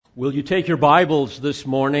Will you take your Bibles this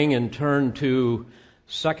morning and turn to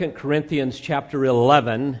 2 Corinthians chapter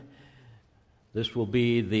 11? This will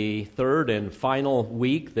be the third and final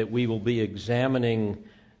week that we will be examining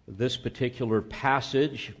this particular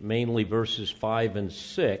passage, mainly verses 5 and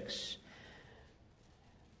 6,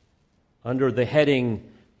 under the heading,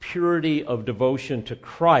 Purity of Devotion to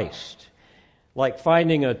Christ. Like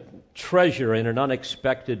finding a treasure in an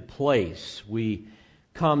unexpected place, we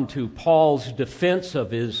come to Paul's defense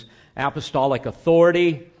of his apostolic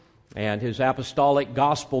authority and his apostolic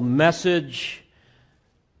gospel message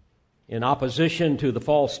in opposition to the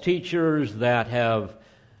false teachers that have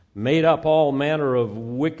made up all manner of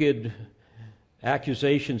wicked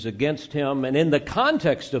accusations against him. And in the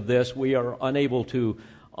context of this, we are unable to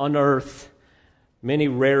unearth many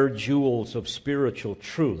rare jewels of spiritual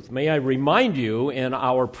truth. May I remind you, in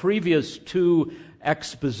our previous two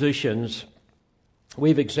expositions,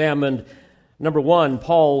 we've examined, number one,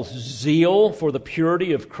 Paul's zeal for the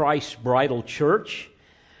purity of Christ's bridal church,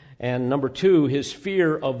 and number two, his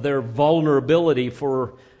fear of their vulnerability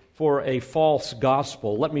for a false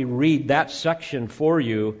gospel. Let me read that section for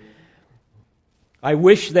you. I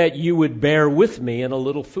wish that you would bear with me in a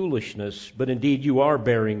little foolishness, but indeed you are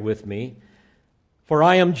bearing with me. For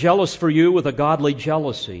I am jealous for you with a godly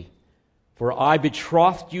jealousy. For I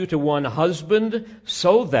betrothed you to one husband,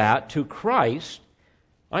 so that to Christ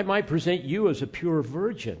I might present you as a pure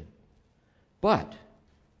virgin. But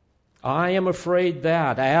I am afraid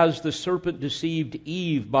that, as the serpent deceived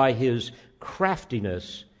Eve by his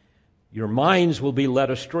craftiness, your minds will be led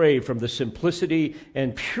astray from the simplicity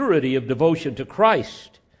and purity of devotion to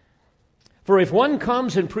Christ. For if one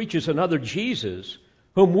comes and preaches another Jesus,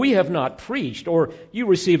 whom we have not preached, or you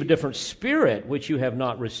receive a different spirit which you have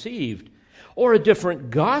not received, or a different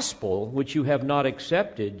gospel which you have not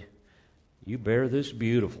accepted, you bear this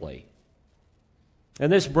beautifully.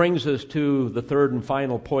 And this brings us to the third and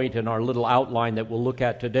final point in our little outline that we'll look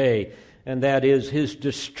at today, and that is his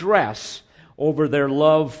distress over their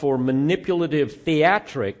love for manipulative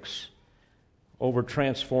theatrics over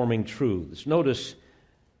transforming truths. Notice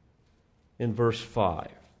in verse 5.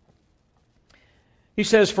 He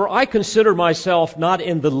says, For I consider myself not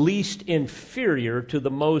in the least inferior to the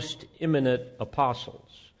most eminent apostles.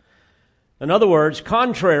 In other words,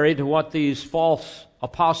 contrary to what these false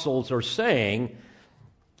apostles are saying,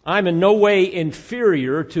 I'm in no way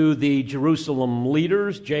inferior to the Jerusalem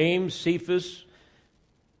leaders, James, Cephas,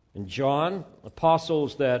 and John,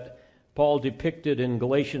 apostles that Paul depicted in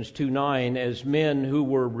Galatians 2:9 as men who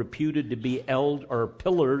were reputed to be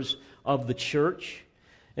pillars of the church.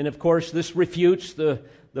 And of course, this refutes the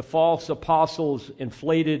false apostles'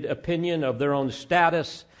 inflated opinion of their own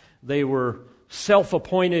status. They were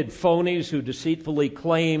self-appointed phonies who deceitfully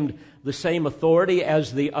claimed the same authority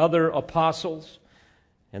as the other apostles,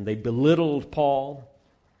 and they belittled Paul.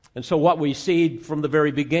 And so what we see from the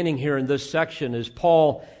very beginning here in this section is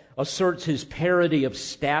Paul asserts his parity of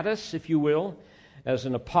status, if you will, as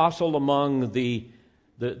an apostle among the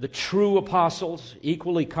true apostles,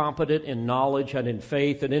 equally competent in knowledge and in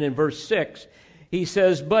faith. And then in verse 6, he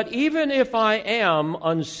says, But even if I am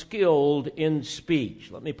unskilled in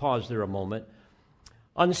speech. Let me pause there a moment.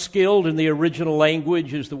 Unskilled in the original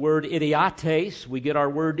language is the word idiotes. We get our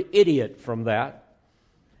word idiot from that.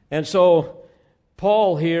 And so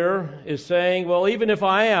Paul here is saying, well, even if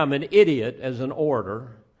I am an idiot as an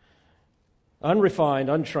order, unrefined,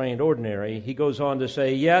 untrained, ordinary, he goes on to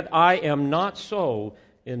say, yet I am not so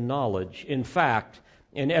in knowledge. In fact,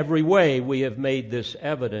 in every way we have made this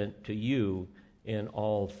evident to you in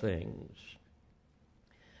all things.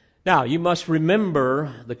 Now, you must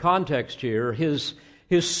remember the context here. His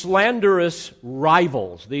slanderous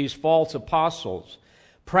rivals, these false apostles,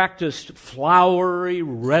 practiced flowery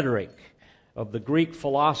rhetoric of the Greek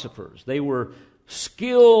philosophers. They were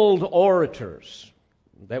skilled orators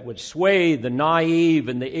that would sway the naive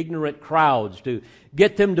and the ignorant crowds to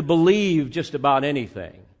get them to believe just about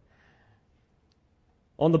anything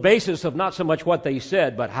on the basis of not so much what they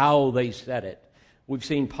said, but how they said it. We've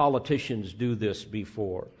seen politicians do this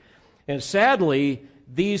before. And sadly,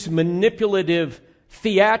 these manipulative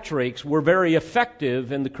theatrics were very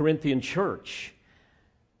effective in the Corinthian church.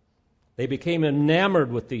 They became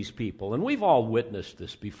enamored with these people, and we've all witnessed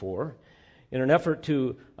this before. In an effort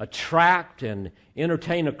to attract and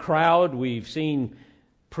entertain a crowd, we've seen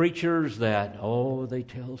preachers that, they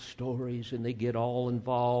tell stories and they get all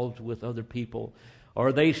involved with other people.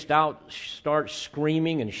 or they start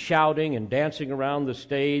screaming and shouting and dancing around the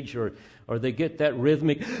stage, or they get that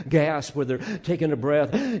rhythmic gasp where they're taking a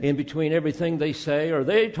breath in between everything they say, or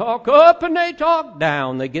they talk up and they talk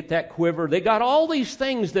down. They get that quiver. They got all these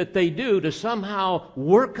things that they do to somehow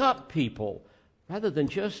work up people, rather than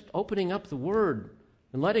just opening up the Word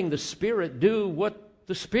and letting the Spirit do what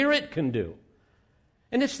the Spirit can do.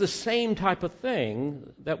 And it's the same type of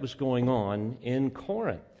thing that was going on in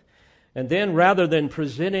Corinth. And then rather than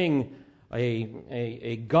presenting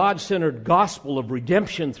a God-centered gospel of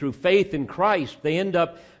redemption through faith in Christ, they end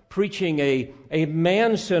up preaching a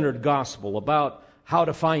man-centered gospel about how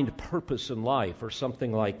to find purpose in life or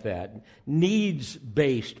something like that.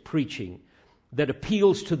 Needs-based preaching that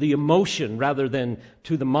appeals to the emotion rather than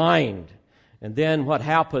to the mind. And then what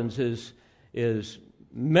happens is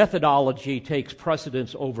methodology takes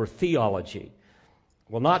precedence over theology.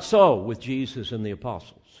 Well, not so with Jesus and the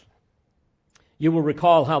apostles. You will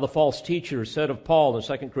recall how the false teacher said of Paul in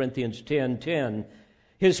 2 Corinthians 10:10,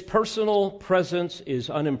 his personal presence is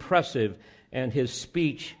unimpressive and his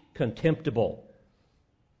speech contemptible.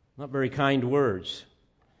 Not very kind words.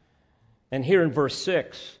 And here in verse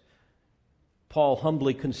 6, Paul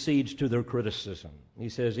humbly concedes to their criticism. He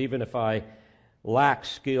says, even if I lack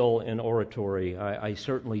skill in oratory, I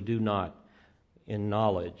certainly do not in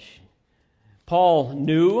knowledge. Paul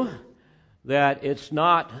knew that it's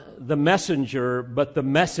not the messenger, but the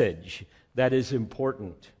message that is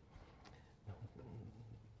important.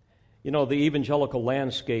 You know, the evangelical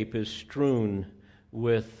landscape is strewn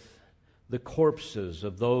with the corpses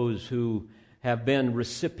of those who have been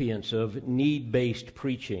recipients of need-based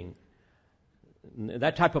preaching.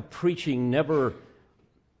 That type of preaching never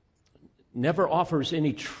offers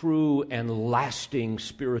any true and lasting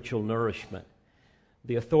spiritual nourishment.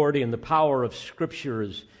 The authority and the power of Scripture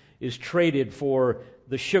is traded for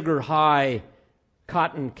the sugar-high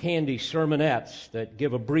cotton candy sermonettes that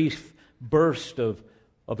give a brief burst of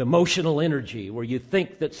emotional energy where you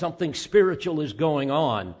think that something spiritual is going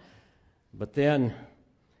on, but then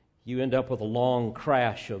you end up with a long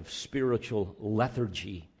crash of spiritual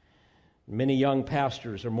lethargy. Many young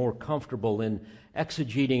pastors are more comfortable in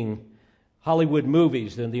exegeting Hollywood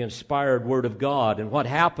movies than the inspired Word of God. And what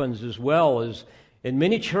happens as well is in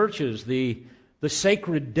many churches, the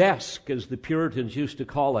sacred desk, as the Puritans used to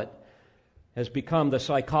call it, has become the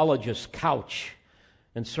psychologist's couch,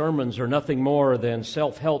 and sermons are nothing more than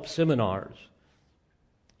self-help seminars.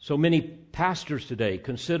 So many pastors today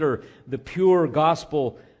consider the pure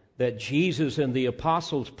gospel that Jesus and the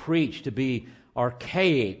apostles preached to be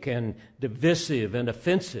archaic and divisive and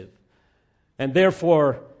offensive. And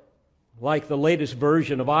therefore, like the latest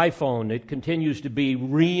version of iPhone, it continues to be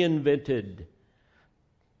reinvented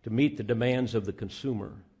to meet the demands of the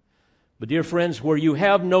consumer. But dear friends, where you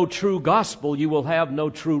have no true gospel, you will have no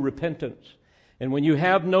true repentance. And when you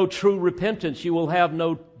have no true repentance, you will have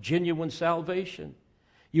no genuine salvation.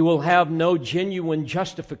 You will have no genuine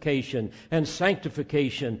justification and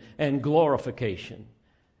sanctification and glorification.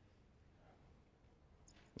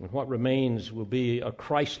 And what remains will be a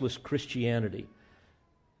Christless Christianity.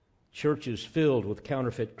 Churches filled with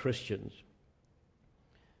counterfeit Christians.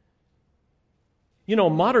 You know,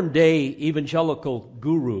 modern day evangelical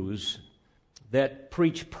gurus that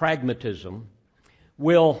preach pragmatism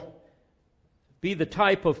will be the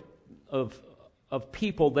type of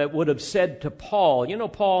people that would have said to Paul, you know,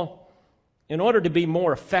 Paul, in order to be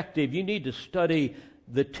more effective, you need to study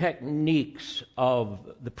the techniques of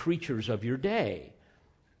the preachers of your day.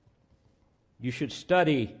 You should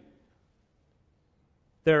study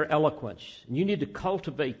their eloquence. And you need to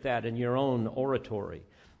cultivate that in your own oratory.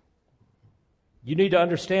 You need to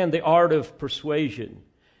understand the art of persuasion.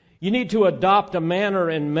 You need to adopt a manner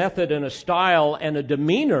and method and a style and a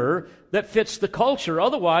demeanor that fits the culture.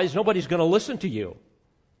 Otherwise, nobody's going to listen to you.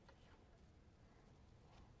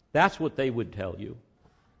 That's what they would tell you.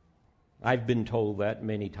 I've been told that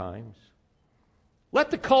many times.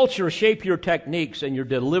 Let the culture shape your techniques and your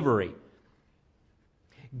delivery.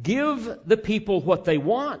 Give the people what they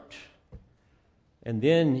want, and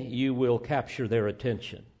then you will capture their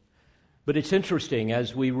attention. But it's interesting,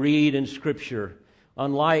 as we read in Scripture,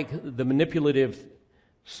 unlike the manipulative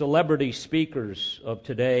celebrity speakers of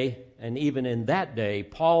today, and even in that day,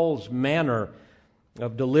 Paul's manner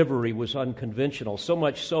of delivery was unconventional, so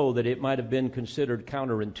much so that it might have been considered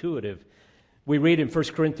counterintuitive. We read in 1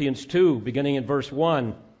 Corinthians 2, beginning in verse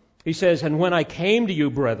 1, he says, "And when I came to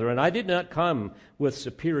you, brethren, I did not come with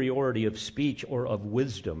superiority of speech or of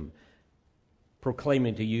wisdom,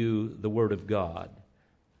 proclaiming to you the word of God,"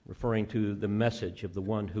 referring to the message of the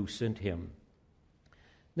one who sent him.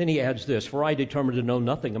 Then he adds this, "For I determined to know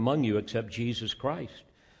nothing among you except Jesus Christ,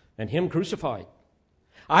 and him crucified.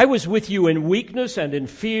 I was with you in weakness and in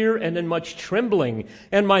fear and in much trembling,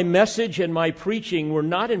 and my message and my preaching were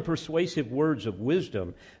not in persuasive words of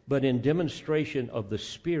wisdom, but in demonstration of the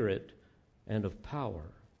Spirit and of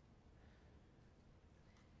power."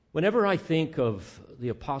 Whenever I think of the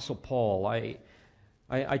Apostle Paul,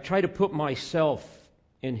 I try to put myself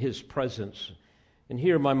in his presence. And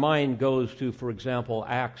here my mind goes to, for example,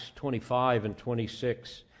 Acts 25 and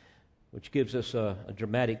 26, which gives us a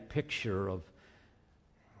dramatic picture of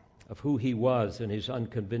who he was in his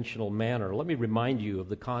unconventional manner. Let me remind you of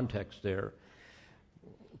the context there.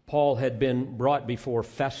 Paul had been brought before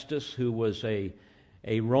Festus, who was a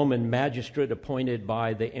Roman magistrate appointed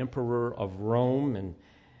by the emperor of Rome,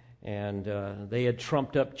 and they had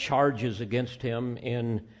trumped up charges against him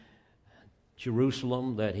in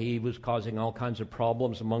Jerusalem that he was causing all kinds of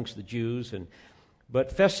problems amongst the Jews.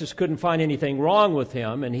 But Festus couldn't find anything wrong with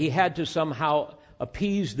him, and he had to somehow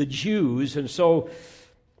appease the Jews, and so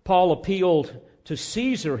Paul appealed to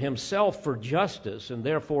Caesar himself for justice, and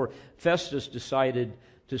therefore Festus decided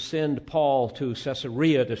to send Paul to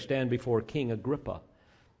Caesarea to stand before King Agrippa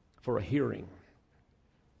for a hearing.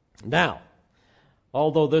 Now,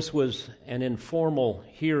 although this was an informal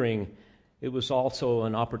hearing, it was also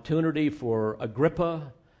an opportunity for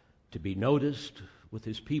Agrippa to be noticed with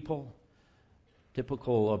his people,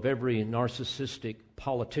 typical of every narcissistic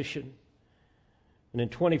politician. And in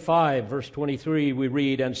 25, verse 23, we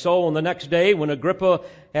read, "And so on the next day, when Agrippa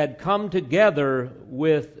had come together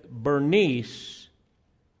with Bernice,"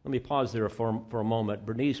 let me pause there for a moment.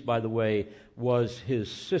 Bernice, by the way, was his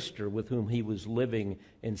sister with whom he was living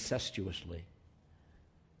incestuously.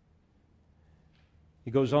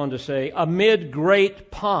 He goes on to say, "Amid great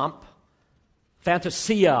pomp,"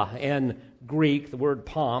 fantasia in Greek, the word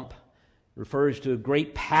pomp refers to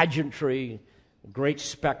great pageantry, great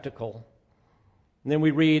spectacle. And then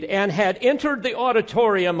we read, "And had entered the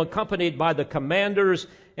auditorium accompanied by the commanders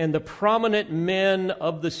and the prominent men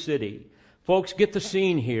of the city." Folks, get the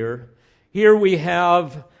scene here. Here we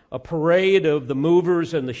have a parade of the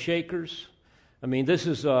movers and the shakers. I mean, this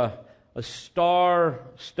is a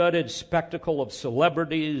star-studded spectacle of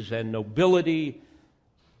celebrities and nobility,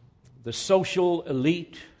 the social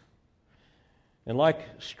elite. And like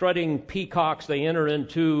strutting peacocks, they enter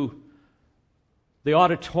into the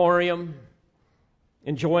auditorium,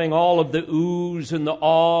 enjoying all of the oohs and the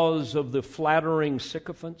ahs of the flattering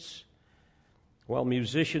sycophants, while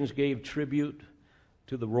musicians gave tribute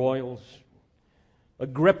to the royals.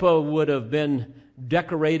 Agrippa would have been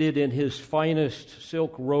decorated in his finest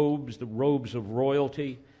silk robes, the robes of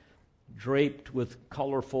royalty, draped with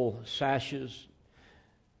colorful sashes,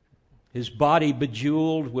 his body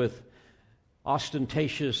bejeweled with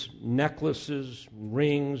ostentatious necklaces,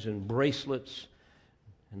 rings, and bracelets.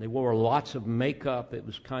 And they wore lots of makeup. It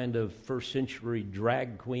was kind of first century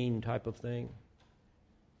drag queen type of thing.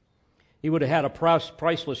 He would have had a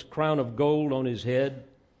priceless crown of gold on his head,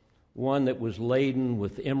 one that was laden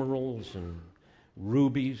with emeralds and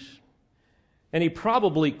rubies. And he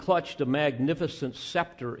probably clutched a magnificent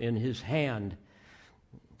scepter in his hand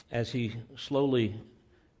as he slowly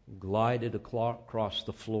glided across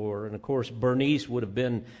the floor. And of course, Bernice would have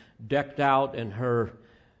been decked out in her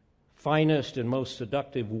finest and most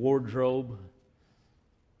seductive wardrobe,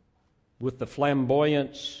 with the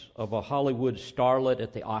flamboyance of a Hollywood starlet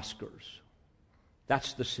at the Oscars.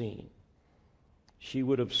 That's the scene. She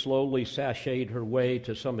would have slowly sashayed her way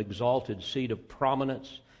to some exalted seat of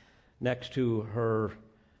prominence next to her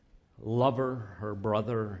lover, her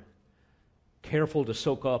brother, careful to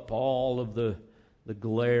soak up all of the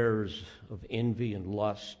glares of envy and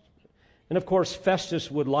lust. And of course, Festus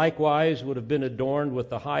would have been adorned with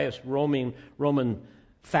the highest Roman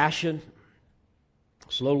fashion,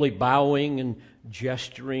 slowly bowing and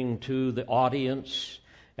gesturing to the audience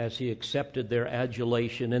as he accepted their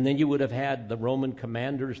adulation. And then you would have had the Roman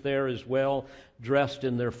commanders there as well, dressed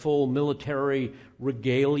in their full military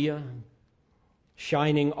regalia,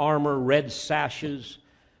 shining armor, red sashes,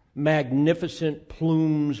 magnificent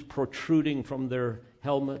plumes protruding from their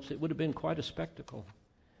helmets. It would have been quite a spectacle.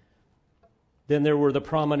 Then there were the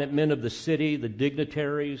prominent men of the city, the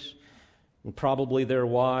dignitaries, and probably their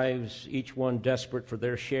wives, each one desperate for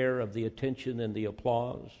their share of the attention and the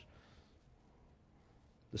applause.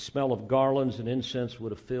 The smell of garlands and incense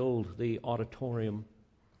would have filled the auditorium,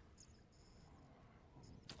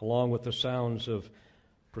 along with the sounds of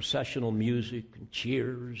processional music and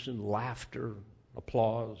cheers and laughter,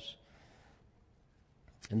 applause.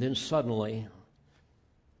 And then suddenly,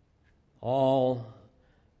 all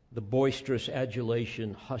the boisterous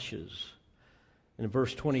adulation hushes, In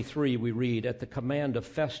verse 23 we read, "At the command of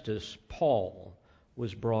Festus, Paul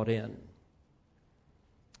was brought in."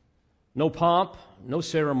 No pomp, no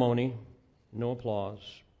ceremony, no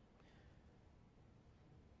applause.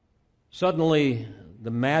 Suddenly,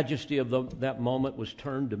 the majesty of that moment was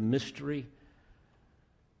turned to mystery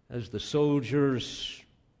as the soldiers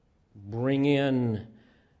bring in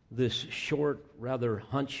this short, rather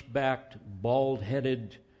hunchbacked,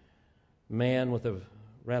 bald-headed man with a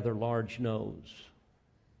rather large nose.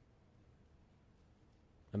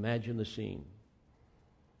 Imagine the scene.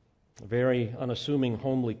 A very unassuming,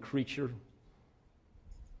 homely creature,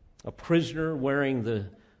 a prisoner wearing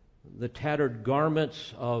the tattered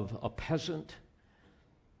garments of a peasant,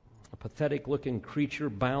 a pathetic-looking creature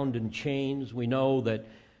bound in chains. We know that,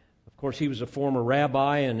 of course, he was a former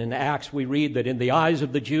rabbi, and in Acts we read that in the eyes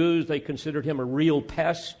of the Jews they considered him a real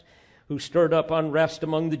pest who stirred up unrest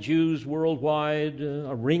among the Jews worldwide,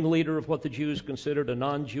 a ringleader of what the Jews considered a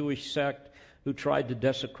non-Jewish sect who tried to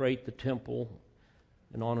desecrate the temple,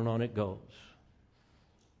 and on it goes.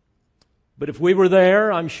 But if we were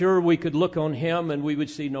there, I'm sure we could look on him and we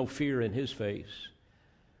would see no fear in his face.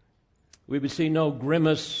 We would see no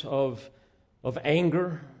grimace of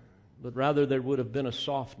anger, but rather there would have been a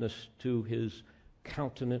softness to his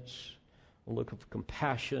countenance, a look of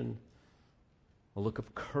compassion, a look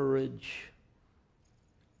of courage,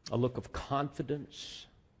 a look of confidence.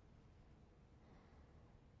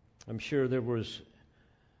 I'm sure there was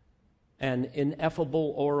an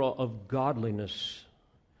ineffable aura of godliness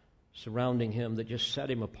surrounding him that just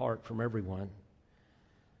set him apart from everyone.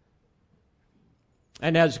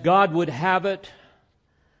 And as God would have it,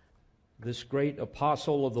 this great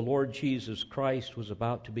apostle of the Lord Jesus Christ was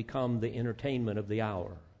about to become the entertainment of the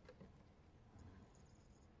hour.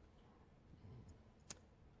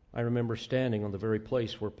 I remember standing on the very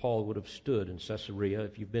place where Paul would have stood in Caesarea.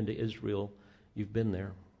 If you've been to Israel, you've been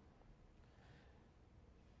there.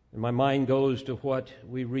 And my mind goes to what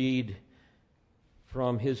we read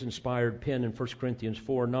from his inspired pen in 1 Corinthians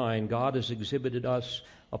 4:9. God has exhibited us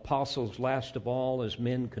apostles last of all as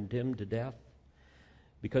men condemned to death,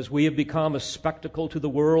 because we have become a spectacle to the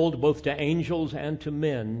world, both to angels and to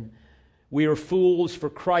men. We are fools for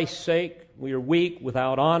Christ's sake. We are weak,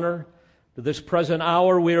 without honor. To this present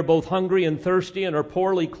hour we are both hungry and thirsty, and are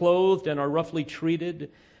poorly clothed, and are roughly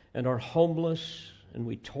treated, and are homeless, and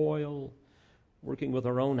we toil, working with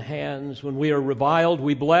our own hands. When we are reviled,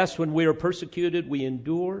 we bless. When we are persecuted, we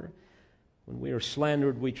endure. When we are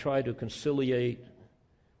slandered, we try to conciliate.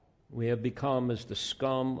 We have become as the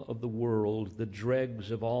scum of the world, the dregs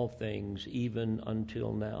of all things, even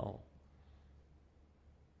until now.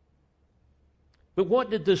 But what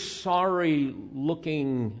did this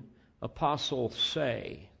sorry-looking apostle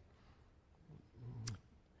say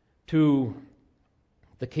to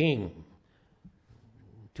the king,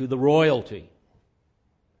 to the royalty?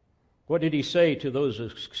 What did he say to those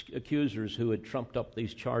accusers who had trumped up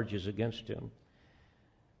these charges against him?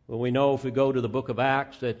 Well, we know if we go to the book of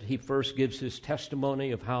Acts that he first gives his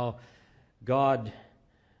testimony of how God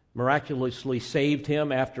miraculously saved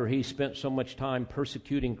him after he spent so much time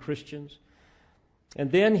persecuting Christians.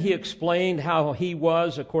 And then he explained how he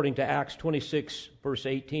was, according to Acts 26, verse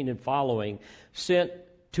 18 and following, sent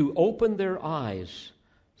to open their eyes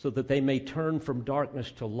so that they may turn from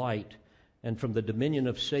darkness to light and from the dominion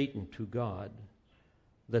of Satan to God,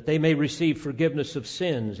 that they may receive forgiveness of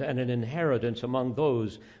sins and an inheritance among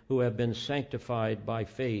those who have been sanctified by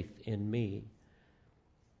faith in me.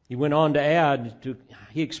 He went on to add,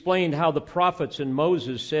 he explained how the prophets and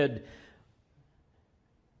Moses said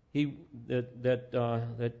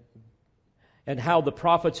and how the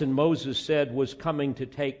prophets and Moses said was coming to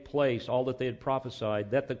take place, all that they had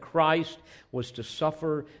prophesied, that the Christ was to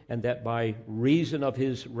suffer, and that by reason of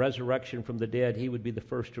his resurrection from the dead, he would be the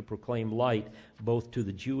first to proclaim light both to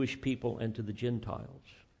the Jewish people and to the Gentiles.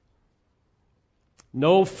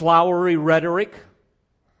 No flowery rhetoric,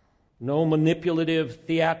 no manipulative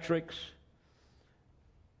theatrics.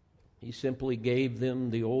 He simply gave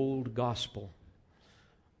them the old gospel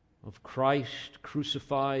of Christ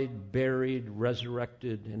crucified, buried,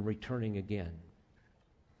 resurrected, and returning again.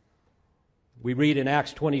 We read in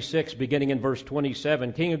Acts 26, beginning in verse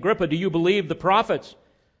 27, "King Agrippa, do you believe the prophets?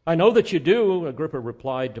 I know that you do." Agrippa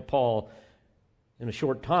replied to Paul, "In a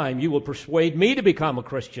short time you will persuade me to become a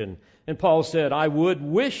Christian." And Paul said, "I would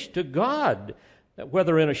wish to God that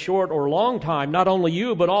whether in a short or long time, not only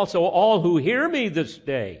you, but also all who hear me this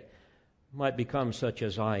day might become such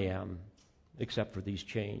as I am, except for these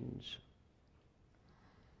chains."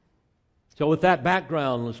 So with that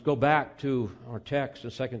background, let's go back to our text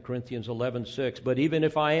in 2 Corinthians 11:6. "But even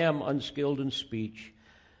if I am unskilled in speech,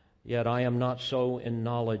 Yet I am not so in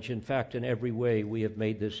knowledge. In fact, in every way we have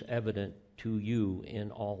made this evident to you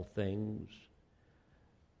in all things.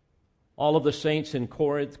 All of the saints in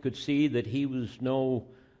Corinth could see that he was no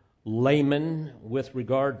layman with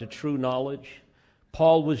regard to true knowledge.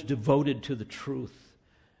 Paul was devoted to the truth.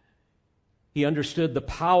 He understood the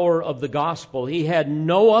power of the gospel. He had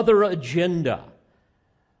no other agenda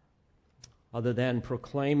other than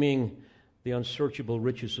proclaiming the unsearchable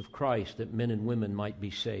riches of Christ, that men and women might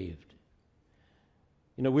be saved.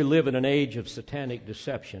 You know, we live in an age of satanic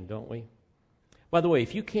deception, don't we? By the way,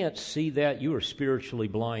 if you can't see that, you are spiritually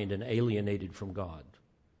blind and alienated from God.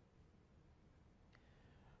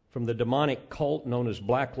 From the demonic cult known as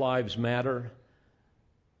Black Lives Matter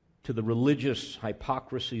to the religious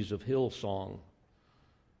hypocrisies of Hillsong,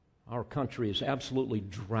 our country is absolutely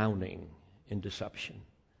drowning in deception.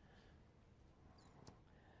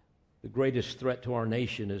 The greatest threat to our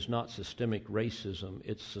nation is not systemic racism,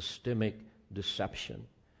 it's systemic deception.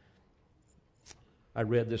 I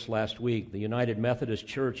read this last week. The United Methodist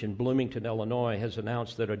Church in Bloomington, Illinois, has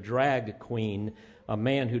announced that a drag queen, a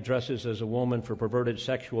man who dresses as a woman for perverted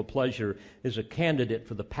sexual pleasure, is a candidate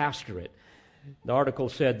for the pastorate. The article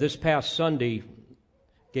said, this past Sunday,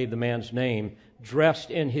 gave the man's name, dressed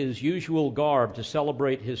in his usual garb to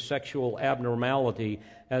celebrate his sexual abnormality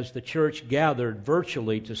as the church gathered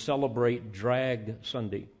virtually to celebrate Drag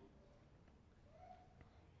Sunday.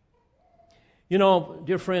 You know,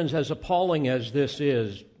 dear friends, as appalling as this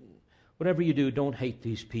is, whatever you do, don't hate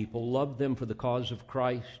these people. Love them for the cause of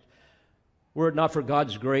Christ. Were it not for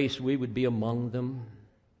God's grace, we would be among them.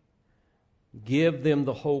 Give them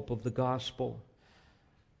the hope of the gospel.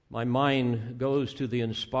 My mind goes to the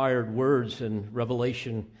inspired words in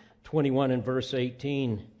Revelation 21 and verse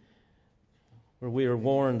 18, where we are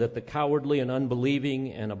warned that the cowardly and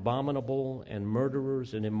unbelieving and abominable and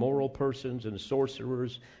murderers and immoral persons and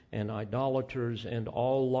sorcerers and idolaters and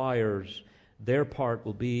all liars, their part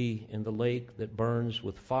will be in the lake that burns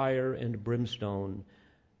with fire and brimstone,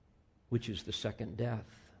 which is the second death.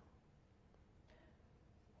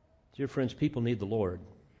 Dear friends, people need the Lord,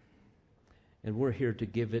 and we're here to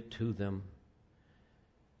give it to them.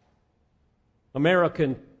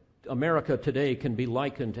 America today can be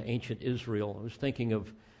likened to ancient Israel. I was thinking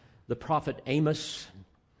of the prophet Amos.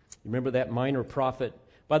 Remember that minor prophet?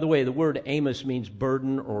 By the way, the word Amos means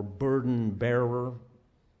burden or burden bearer.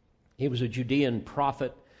 He was a Judean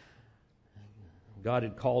prophet. God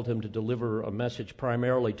had called him to deliver a message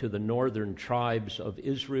primarily to the northern tribes of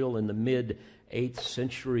Israel in the mid-8th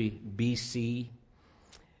century BC.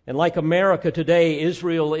 And like America today,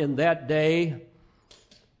 Israel in that day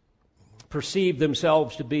perceived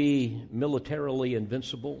themselves to be militarily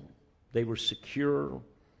invincible. They were secure.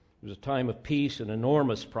 It was a time of peace and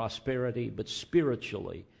enormous prosperity, but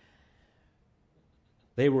spiritually,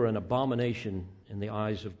 they were an abomination in the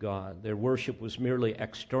eyes of God. Their worship was merely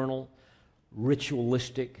external,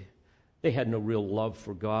 ritualistic. They had no real love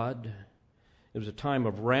for God. It was a time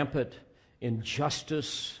of rampant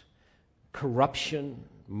injustice, corruption,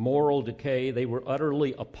 moral decay. They were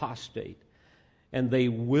utterly apostate, and they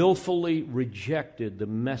willfully rejected the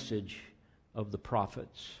message of the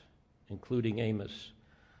prophets, including Amos,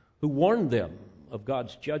 who warned them of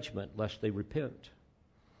God's judgment lest they repent.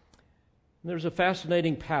 And there's a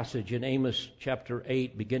fascinating passage in Amos chapter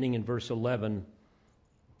 8, beginning in verse 11.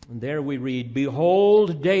 And there we read,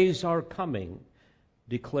 "Behold, days are coming,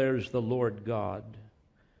 declares the Lord God,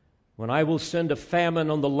 when I will send a famine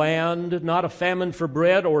on the land, not a famine for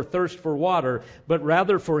bread or thirst for water, but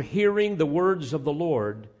rather for hearing the words of the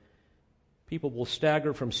Lord. People will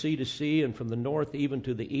stagger from sea to sea, and from the north even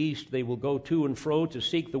to the east. They will go to and fro to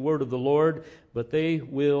seek the word of the Lord, but they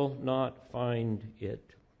will not find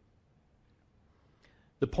it."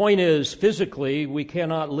 The point is, physically, we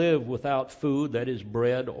cannot live without food, that is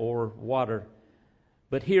bread or water.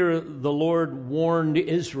 But here the Lord warned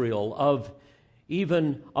Israel of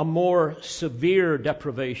even a more severe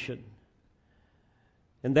deprivation,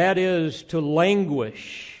 and that is to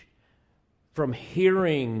languish from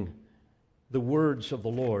hearing the words of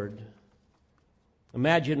the Lord.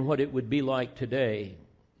 Imagine what it would be like today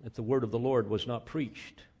if the word of the Lord was not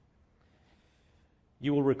preached.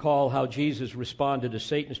 You will recall how Jesus responded to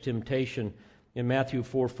Satan's temptation in Matthew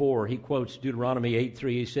 4:4. He quotes Deuteronomy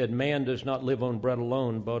 8:3. He said, "Man does not live on bread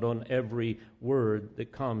alone, but on every word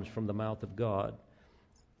that comes from the mouth of God."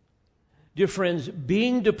 Dear friends,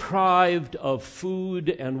 being deprived of food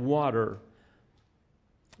and water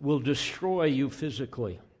will destroy you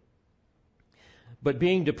physically. But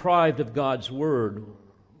being deprived of God's word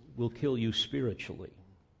will kill you spiritually,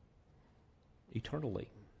 eternally.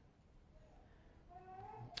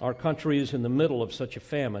 Our country is in the middle of such a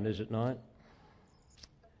famine, is it not?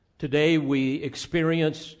 Today we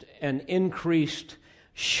experienced an increased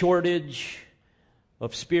shortage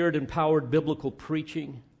of Spirit-empowered biblical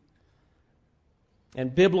preaching.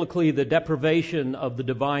 And biblically, the deprivation of the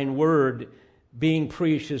divine word being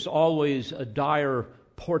preached is always a dire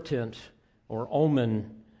portent or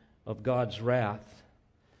omen of God's wrath.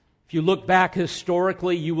 If you look back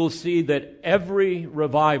historically, you will see that every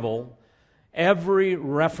revival, every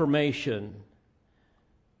reformation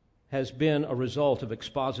has been a result of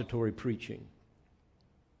expository preaching.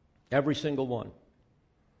 Every single one.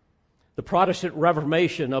 The Protestant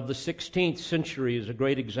Reformation of the 16th century is a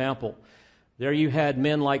great example. There you had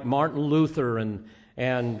men like Martin Luther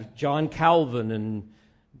and John Calvin and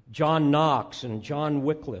John Knox and John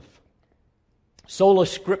Wycliffe. Sola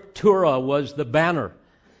Scriptura was the banner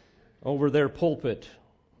over their pulpit,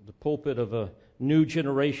 the pulpit of a new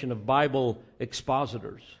generation of Bible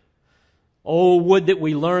expositors. Oh, would that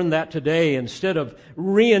we learn that today. Instead of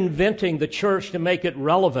reinventing the church to make it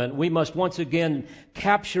relevant, we must once again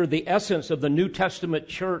capture the essence of the New Testament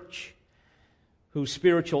church, whose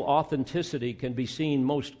spiritual authenticity can be seen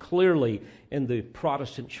most clearly in the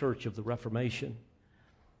Protestant church of the Reformation.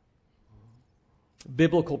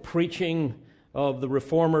 Biblical preaching of the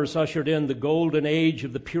Reformers ushered in the golden age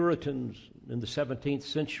of the Puritans in the 17th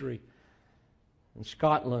century in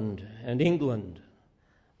Scotland and England,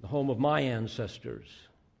 the home of my ancestors.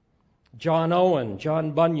 John Owen,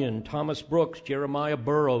 John Bunyan, Thomas Brooks, Jeremiah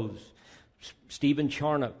Burroughs, Stephen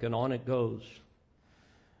Charnock, and on it goes.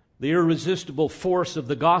 The irresistible force of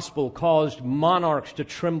the gospel caused monarchs to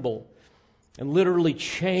tremble and literally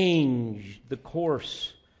changed the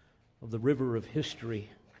course of the river of history.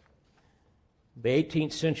 The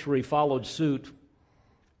 18th century followed suit.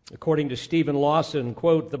 According to Stephen Lawson,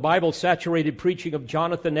 quote, "The Bible-saturated preaching of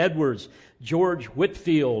Jonathan Edwards, George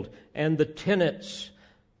Whitefield, and the Tennants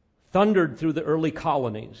thundered through the early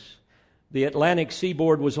colonies. The Atlantic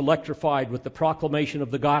seaboard was electrified with the proclamation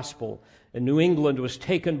of the gospel, and New England was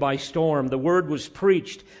taken by storm. The word was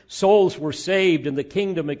preached, souls were saved, and the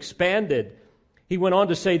kingdom expanded." He went on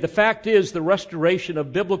to say, "The fact is, the restoration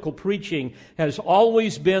of biblical preaching has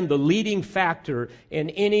always been the leading factor in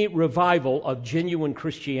any revival of genuine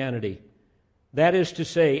Christianity. That is to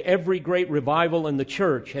say, every great revival in the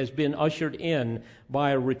church has been ushered in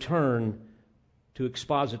by a return to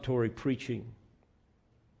expository preaching."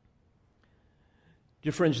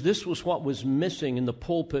 Dear friends, this was what was missing in the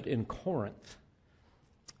pulpit in Corinth.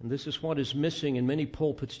 And this is what is missing in many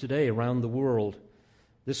pulpits today around the world.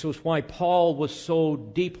 This was why Paul was so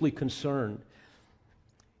deeply concerned.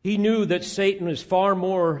 He knew that Satan is far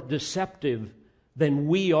more deceptive than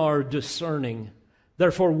we are discerning.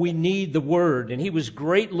 Therefore, we need the Word. And he was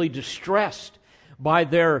greatly distressed by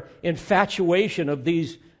their infatuation of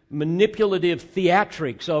these manipulative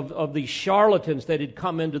theatrics of these charlatans that had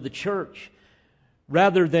come into the church,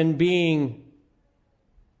 rather than being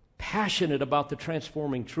passionate about the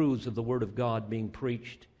transforming truths of the Word of God being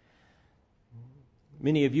preached.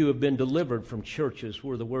 Many of you have been delivered from churches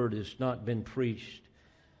where the Word has not been preached.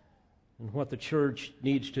 And what the church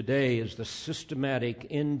needs today is the systematic,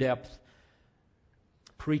 in-depth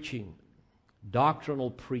preaching, doctrinal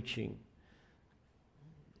preaching,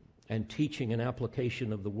 and teaching and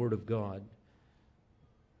application of the Word of God.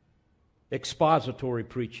 Expository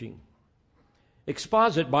preaching.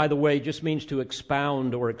 Exposit, by the way, just means to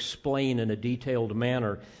expound or explain in a detailed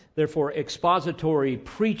manner. Therefore, expository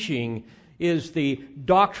preaching is the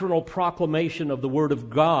doctrinal proclamation of the Word of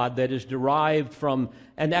God that is derived from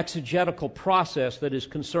an exegetical process that is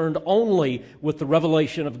concerned only with the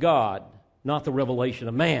revelation of God, not the revelation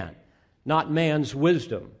of man, not man's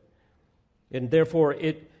wisdom. And therefore,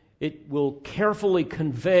 it will carefully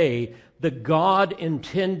convey the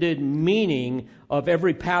God-intended meaning of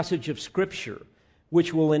every passage of Scripture,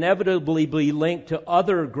 which will inevitably be linked to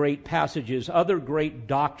other great passages, other great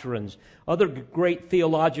doctrines, other great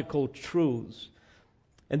theological truths.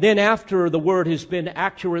 And then after the Word has been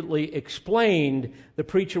accurately explained, the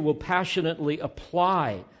preacher will passionately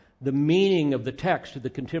apply the meaning of the text to the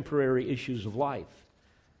contemporary issues of life.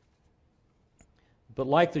 But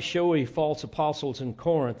like the showy false apostles in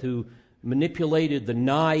Corinth who manipulated the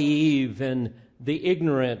naive and the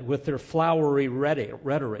ignorant with their flowery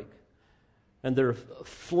rhetoric, and their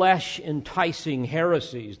flesh-enticing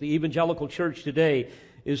heresies, the evangelical church today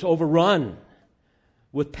is overrun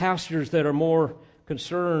with pastors that are more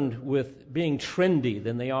concerned with being trendy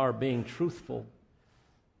than they are being truthful.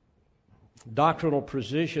 Doctrinal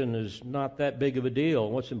precision is not that big of a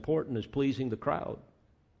deal. What's important is pleasing the crowd.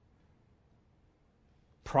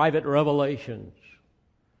 Private revelations,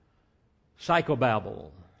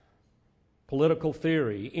 psychobabble, political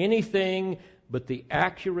theory, anything but the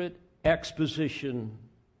accurate exposition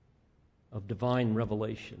of divine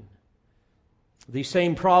revelation. These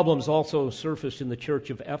same problems also surfaced in the church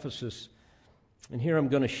of Ephesus. And here I'm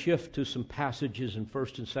going to shift to some passages in 1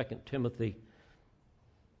 and 2 Timothy.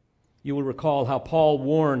 You will recall how Paul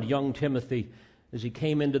warned young Timothy as he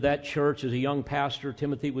came into that church as a young pastor.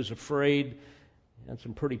 Timothy was afraid, and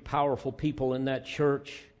some pretty powerful people in that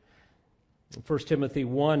church. In 1 Timothy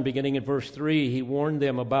 1, beginning in verse 3, he warned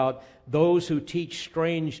them about those who teach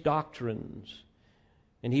strange doctrines.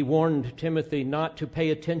 And he warned Timothy not to pay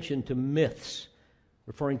attention to myths,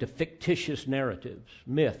 referring to fictitious narratives,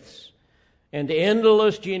 myths, and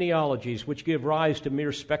endless genealogies which give rise to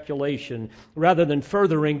mere speculation rather than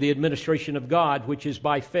furthering the administration of God, which is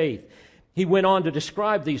by faith. He went on to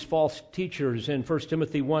describe these false teachers in 1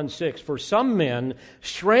 Timothy 1:6. For some men,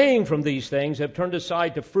 straying from these things, have turned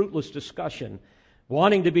aside to fruitless discussion,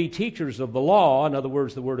 wanting to be teachers of the law, in other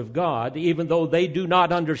words, the Word of God, even though they do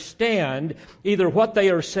not understand either what they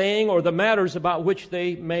are saying or the matters about which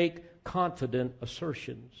they make confident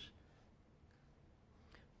assertions.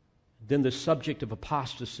 Then the subject of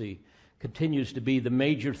apostasy continues to be the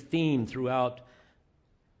major theme throughout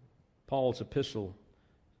Paul's epistle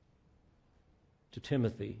to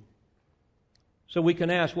Timothy. So we can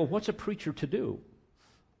ask, well, what's a preacher to do?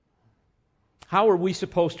 How are we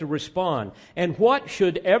supposed to respond? And what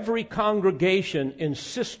should every congregation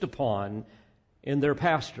insist upon in their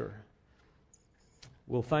pastor?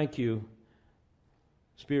 Well, thank you,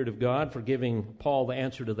 Spirit of God, for giving Paul the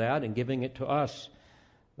answer to that and giving it to us.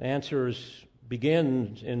 The answer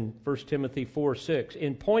begins in 1 Timothy 4:6.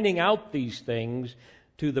 In pointing out these things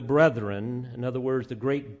to the brethren, in other words, the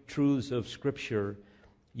great truths of Scripture,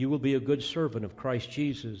 you will be a good servant of Christ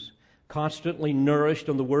Jesus, constantly nourished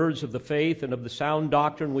on the words of the faith and of the sound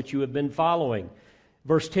doctrine which you have been following.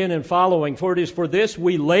 Verse 10 and following, for it is for this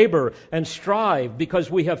we labor and strive, because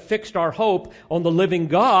we have fixed our hope on the living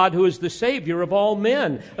God, who is the Savior of all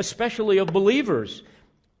men, especially of believers.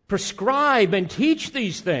 Prescribe and teach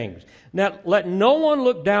these things. Now, let no one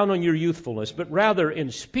look down on your youthfulness, but rather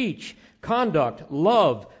in speech, conduct,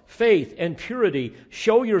 love, faith, and purity,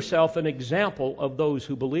 show yourself an example of those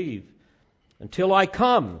who believe. Until I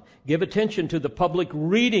come, give attention to the public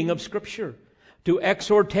reading of Scripture, to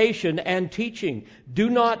exhortation and teaching. Do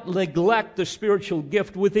not neglect the spiritual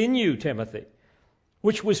gift within you, Timothy,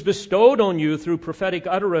 which was bestowed on you through prophetic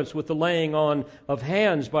utterance with the laying on of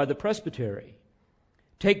hands by the presbytery.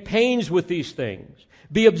 Take pains with these things.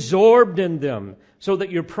 Be absorbed in them, so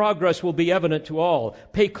that your progress will be evident to all.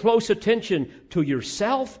 Pay close attention to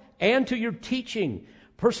yourself and to your teaching.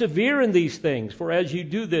 Persevere in these things, for as you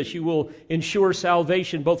do this, you will ensure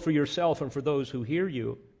salvation both for yourself and for those who hear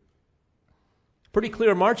you. Pretty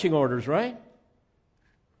clear marching orders, right?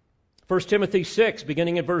 1 Timothy 6,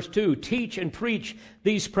 beginning at verse 2, teach and preach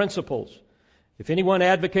these principles. If anyone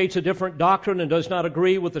advocates a different doctrine and does not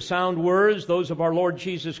agree with the sound words, those of our Lord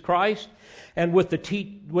Jesus Christ, and with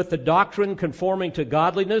the doctrine conforming to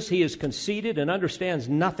godliness, he is conceited and understands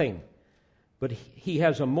nothing. But he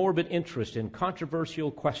has a morbid interest in controversial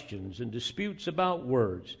questions and disputes about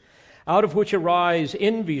words, out of which arise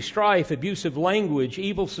envy, strife, abusive language,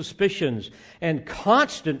 evil suspicions, and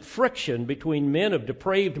constant friction between men of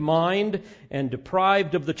depraved mind and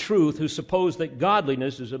deprived of the truth, who suppose that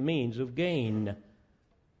godliness is a means of gain.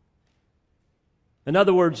 In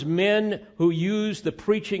other words, men who use the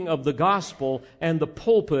preaching of the gospel and the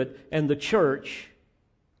pulpit and the church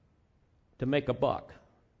to make a buck.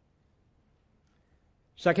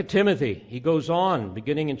 2 Timothy, he goes on,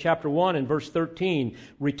 beginning in chapter 1 and verse 13,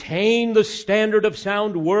 retain the standard of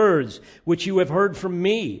sound words which you have heard from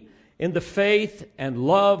me in the faith and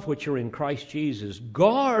love which are in Christ Jesus.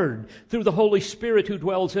 Guard through the Holy Spirit who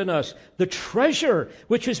dwells in us the treasure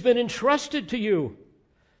which has been entrusted to you.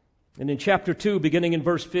 And in chapter 2, beginning in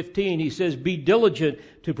verse 15, he says, be diligent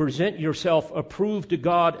to present yourself approved to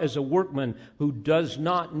God as a workman who does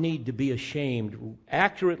not need to be ashamed,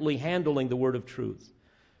 accurately handling the word of truth.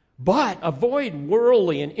 But avoid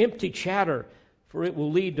worldly and empty chatter, for it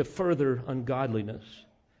will lead to further ungodliness.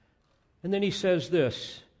 And then he says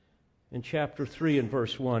this in chapter 3 and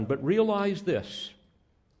verse 1, but realize this,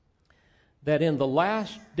 that in the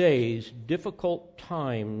last days difficult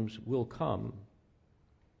times will come.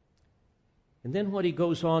 And then what he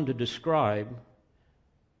goes on to describe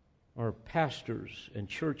are pastors and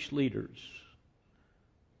church leaders.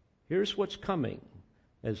 Here's what's coming.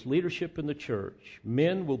 As leadership in the church,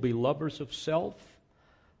 men will be lovers of self,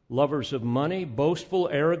 lovers of money, boastful,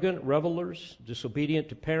 arrogant, revelers, disobedient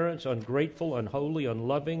to parents, ungrateful, unholy,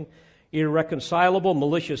 unloving, irreconcilable,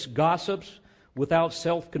 malicious gossips, without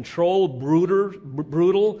self-control,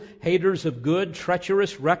 brutal, haters of good,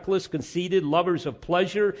 treacherous, reckless, conceited, lovers of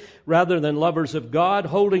pleasure rather than lovers of God,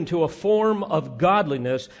 holding to a form of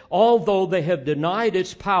godliness, although they have denied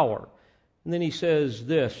its power. And then he says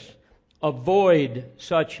this, avoid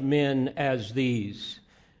such men as these.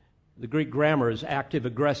 The Greek grammar is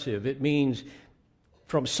active-aggressive. It means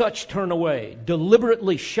from such turn away.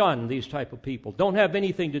 Deliberately shun these type of people. Don't have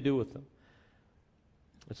anything to do with them.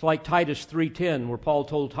 It's like Titus 3:10, where Paul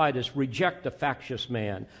told Titus, reject a factious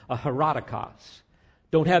man, a herotikos.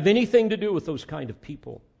 Don't have anything to do with those kind of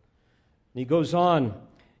people. And he goes on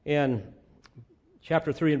in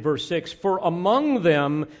chapter 3 and verse 6, for among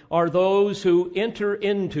them are those who enter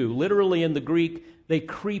into, literally in the Greek, they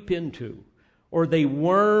creep into, or they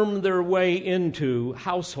worm their way into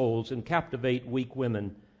households and captivate weak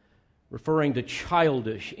women, referring to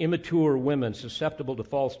childish, immature women susceptible to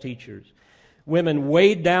false teachers. Women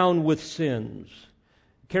weighed down with sins.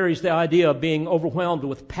 Carries the idea of being overwhelmed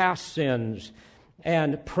with past sins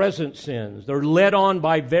and present sins. They're led on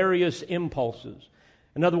by various impulses.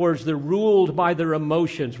 In other words, they're ruled by their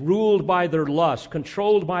emotions, ruled by their lust,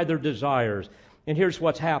 controlled by their desires. And here's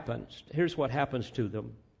what happens. Here's what happens to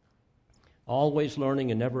them. Always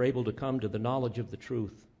learning and never able to come to the knowledge of the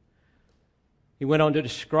truth. He went on to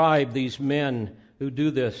describe these men who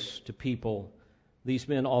do this to people. These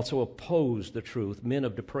men also oppose the truth, men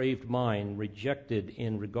of depraved mind, rejected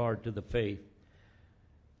in regard to the faith.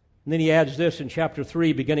 And then he adds this in chapter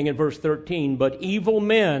 3, beginning in verse 13, but evil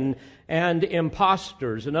men and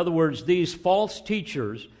impostors, in other words, these false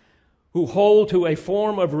teachers who hold to a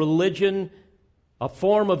form of religion, a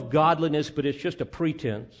form of godliness, but it's just a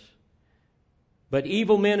pretense. But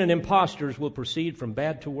evil men and impostors will proceed from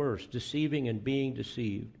bad to worse, deceiving and being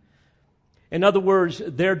deceived. In other words,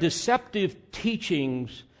 their deceptive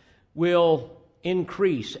teachings will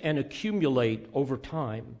increase and accumulate over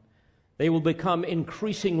time. They will become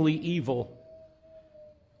increasingly evil.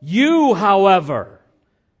 You, however,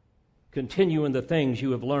 continue in the things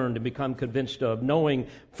you have learned and become convinced of, knowing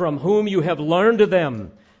from whom you have learned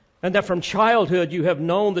them, and that from childhood you have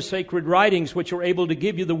known the sacred writings which are able to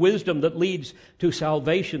give you the wisdom that leads to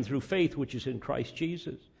salvation through faith which is in Christ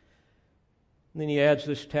Jesus. And then he adds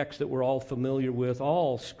this text that we're all familiar with.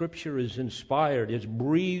 All Scripture is inspired, is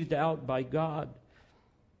breathed out by God,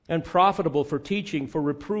 and profitable for teaching, for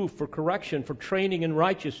reproof, for correction, for training in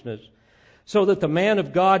righteousness, so that the man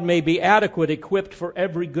of God may be adequate, equipped for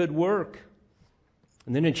every good work.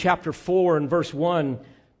 And then in chapter 4 and verse 1,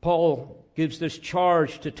 Paul gives this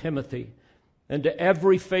charge to Timothy and to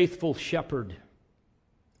every faithful shepherd.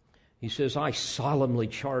 He says, I solemnly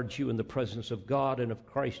charge you in the presence of God and of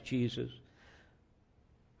Christ Jesus,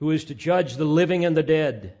 who is to judge the living and the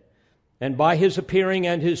dead, and by his appearing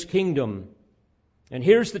and his kingdom. And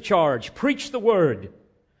here's the charge. Preach the word.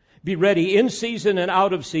 Be ready in season and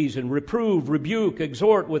out of season. Reprove, rebuke,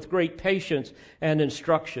 exhort with great patience and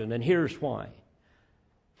instruction. And here's why.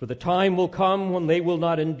 For the time will come when they will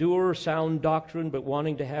not endure sound doctrine, but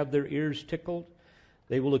wanting to have their ears tickled,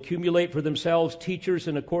 they will accumulate for themselves teachers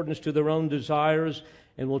in accordance to their own desires,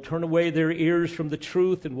 and will turn away their ears from the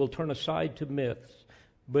truth and will turn aside to myths.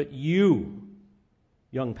 But you,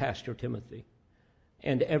 young Pastor Timothy,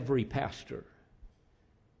 and every pastor,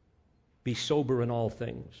 be sober in all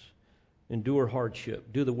things, endure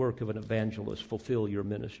hardship, do the work of an evangelist, fulfill your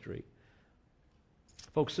ministry.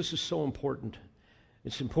 Folks, this is so important.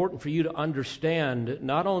 It's important for you to understand,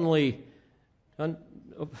 not only on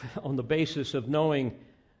the basis of knowing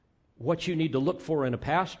what you need to look for in a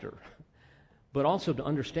pastor, but also to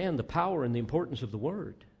understand the power and the importance of the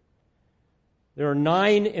Word. There are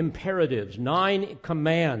 9 imperatives, 9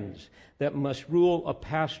 commands that must rule a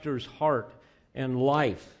pastor's heart and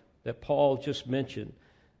life that Paul just mentioned.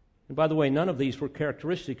 And by the way, none of these were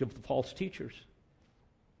characteristic of the false teachers.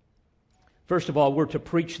 First of all, we're to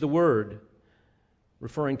preach the word,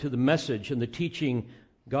 referring to the message and the teaching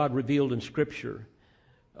God revealed in Scripture.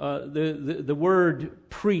 The word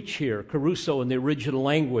preach here, caruso in the original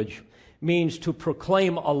language, means to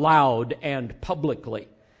proclaim aloud and publicly.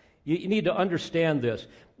 You need to understand this.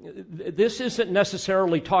 This isn't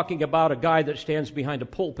necessarily talking about a guy that stands behind a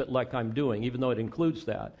pulpit like I'm doing, even though it includes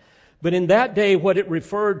that. But in that day, what it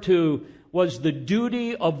referred to was the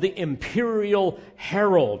duty of the imperial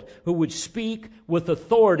herald who would speak with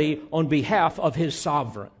authority on behalf of his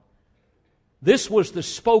sovereign. This was the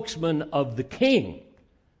spokesman of the king.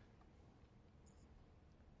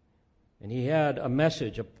 And he had a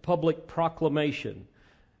message, a public proclamation.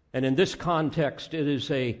 And in this context, it is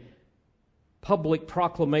a public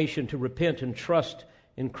proclamation to repent and trust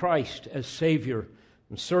in Christ as Savior,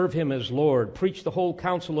 and serve Him as Lord. Preach the whole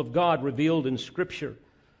counsel of God revealed in Scripture.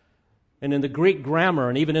 And in the Greek grammar,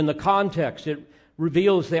 and even in the context, it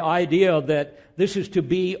reveals the idea that this is to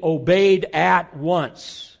be obeyed at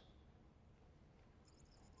once.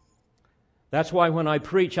 That's why when I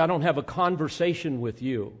preach, I don't have a conversation with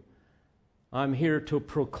you. I'm here to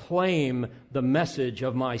proclaim the message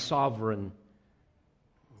of my sovereign.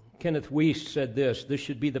 Kenneth Wuest said this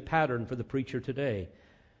should be the pattern for the preacher today.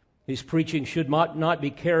 His preaching should not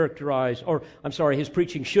be characterized, his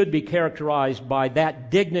preaching should be characterized by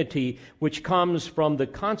that dignity which comes from the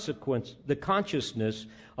consciousness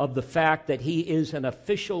of the fact that he is an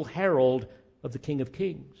official herald of the King of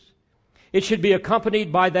Kings. It should be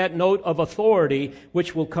accompanied by that note of authority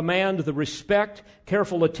which will command the respect,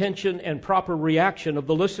 careful attention, and proper reaction of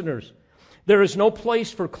the listeners. There is no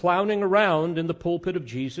place for clowning around in the pulpit of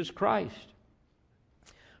Jesus Christ.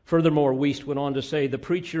 Furthermore, Wuest went on to say, the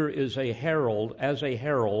preacher as a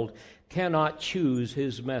herald, cannot choose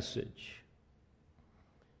his message.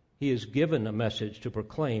 He is given a message to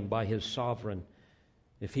proclaim by his sovereign.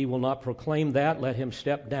 If he will not proclaim that, let him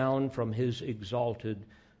step down from his exalted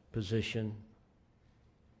position.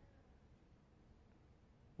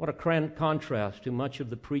 What a contrast to much of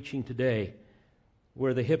the preaching today,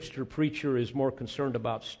 where the hipster preacher is more concerned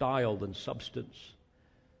about style than substance,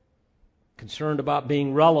 concerned about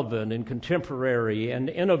being relevant and contemporary and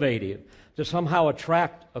innovative to somehow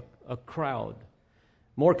attract a crowd,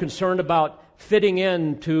 more concerned about fitting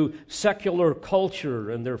into secular culture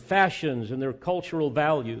and their fashions and their cultural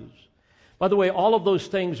values. By the way, all of those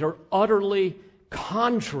things are utterly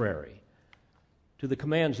contrary to the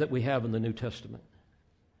commands that we have in the New Testament.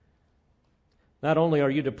 Not only are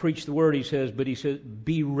you to preach the word, but he says,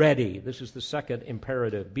 be ready. This is the second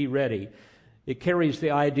imperative, be ready. It carries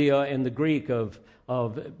the idea in the Greek of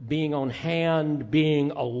being on hand,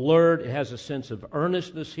 being alert. It has a sense of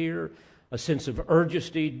earnestness here, a sense of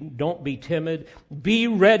urgency. Don't be timid. Be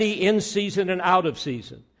ready in season and out of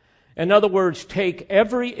season. In other words, take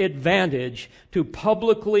every advantage to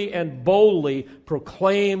publicly and boldly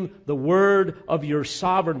proclaim the word of your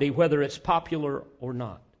sovereignty, whether it's popular or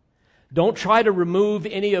not. Don't try to remove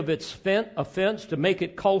any of its offense to make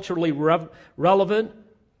it culturally relevant.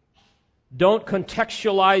 Don't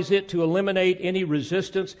contextualize it to eliminate any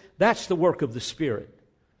resistance. That's the work of the Spirit,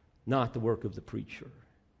 not the work of the preacher.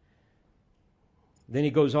 Then he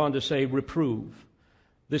goes on to say, reprove.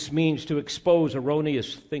 This means to expose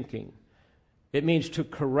erroneous thinking. It means to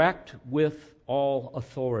correct with all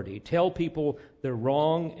authority. Tell people they're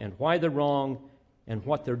wrong and why they're wrong and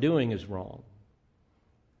what they're doing is wrong.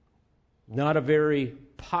 Not a very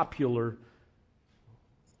popular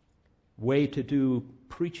way to do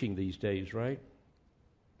preaching these days, right?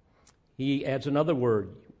 He adds another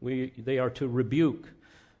word. They are to rebuke.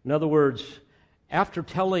 In other words, after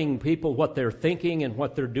telling people what they're thinking and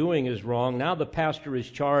what they're doing is wrong, now the pastor is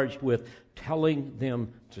charged with telling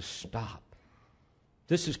them to stop.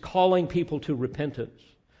 This is calling people to repentance.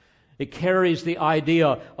 It carries the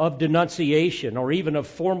idea of denunciation or even of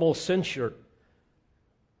formal censure.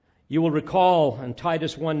 You will recall in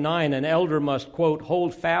Titus 1:9, an elder must, quote,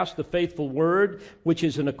 hold fast the faithful word, which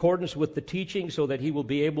is in accordance with the teaching, so that he will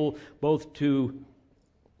be able both to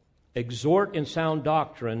exhort in sound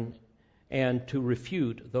doctrine and to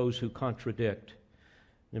refute those who contradict.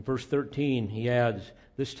 In verse 13, he adds,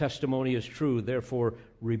 this testimony is true, therefore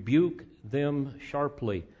rebuke them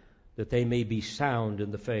sharply, that they may be sound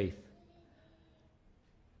in the faith.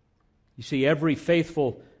 You see, every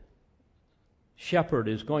faithful shepherd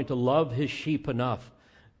is going to love his sheep enough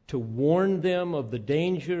to warn them of the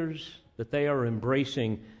dangers that they are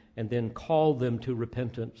embracing and then call them to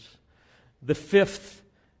repentance. The fifth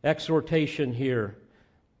exhortation here,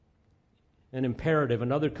 an imperative,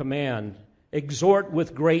 another command, exhort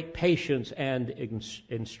with great patience and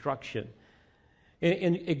instruction.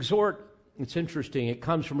 In exhort, it's interesting, it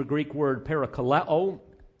comes from a Greek word parakaleo,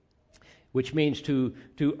 which means to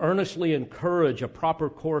earnestly encourage a proper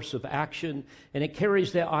course of action, and it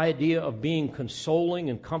carries the idea of being consoling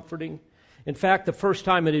and comforting. In fact, the first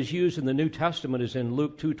time it is used in the New Testament is in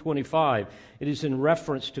Luke 2:25. It is in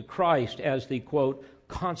reference to Christ as the, quote,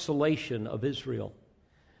 consolation of Israel.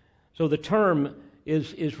 So the term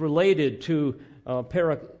is related to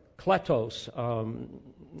parakletos,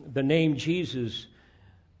 the name Jesus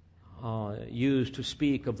used to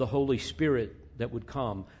speak of the Holy Spirit that would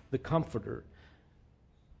come, the Comforter.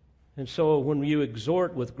 And so when you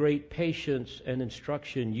exhort with great patience and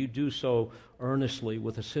instruction, you do so earnestly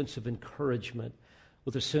with a sense of encouragement,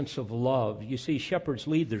 with a sense of love. You see, shepherds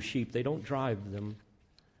lead their sheep. They don't drive them.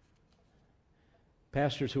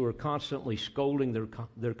 Pastors who are constantly scolding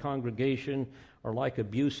their congregation are like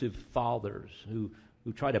abusive fathers who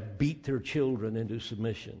try to beat their children into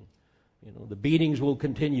submission. You know, the beatings will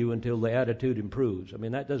continue until the attitude improves. I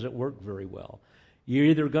mean, that doesn't work very well. You're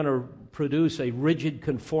either going to produce a rigid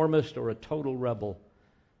conformist or a total rebel.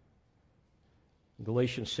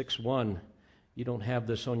 Galatians 6:1, you don't have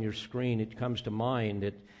this on your screen. It comes to mind.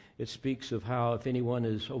 It speaks of how if anyone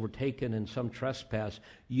is overtaken in some trespass,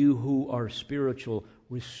 you who are spiritual,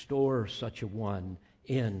 restore such a one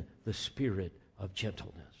in the spirit of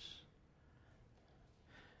gentleness.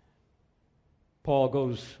 Paul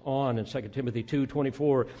goes on in 2 Timothy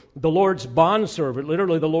 2:24, the Lord's bondservant,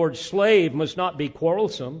 literally the Lord's slave, must not be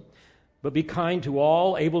quarrelsome, but be kind to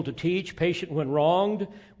all, able to teach, patient when wronged,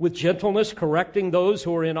 with gentleness correcting those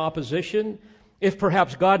who are in opposition, if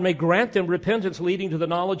perhaps God may grant them repentance leading to the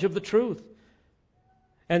knowledge of the truth.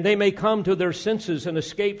 And they may come to their senses and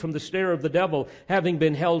escape from the snare of the devil, having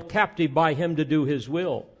been held captive by him to do his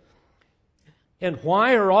will. And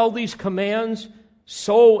why are all these commands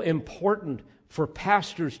so important for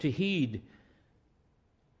pastors to heed?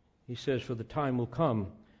 He says, for the time will come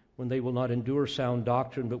when they will not endure sound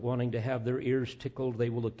doctrine, but wanting to have their ears tickled, they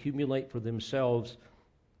will accumulate for themselves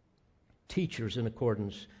teachers in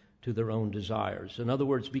accordance to their own desires. In other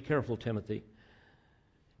words, be careful, Timothy.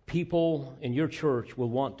 People in your church will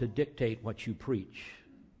want to dictate what you preach.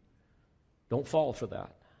 Don't fall for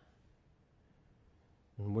that.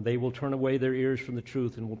 And they will turn away their ears from the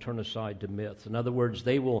truth and will turn aside to myths. In other words,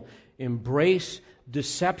 they will embrace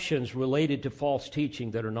deceptions related to false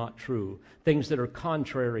teaching that are not true, things that are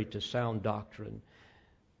contrary to sound doctrine.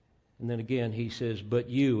 And then again, he says, but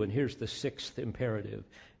you, and here's the sixth imperative,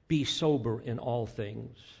 be sober in all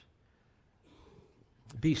things.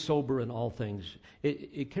 Be sober in all things.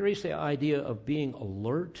 It carries the idea of being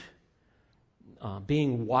alert,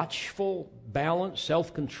 being watchful, balanced,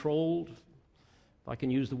 self-controlled. If I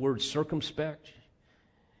can use the word circumspect.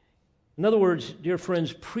 In other words, dear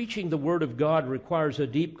friends, preaching the Word of God requires a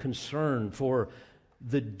deep concern for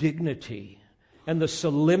the dignity and the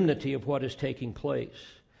solemnity of what is taking place.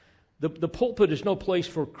 The pulpit is no place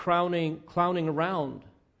for clowning around.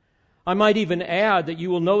 I might even add that you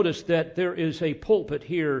will notice that there is a pulpit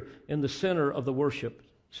here in the center of the worship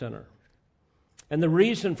center. And the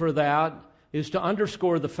reason for that is to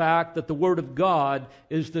underscore the fact that the Word of God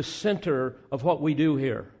is the center of what we do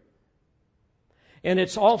here. And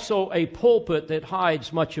it's also a pulpit that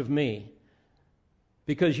hides much of me.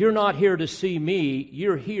 Because you're not here to see me,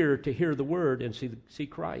 you're here to hear the Word and see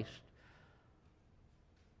Christ.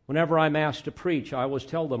 Whenever I'm asked to preach, I always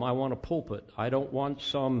tell them I want a pulpit. I don't want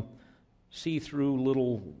some see-through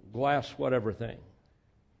little glass whatever thing.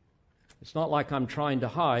 It's not like I'm trying to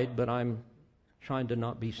hide, but I'm trying to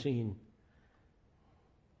not be seen.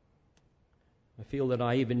 I feel that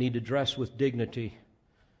I even need to dress with dignity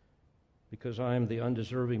because I am the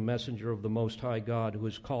undeserving messenger of the Most High God who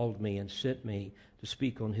has called me and sent me to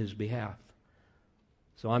speak on His behalf.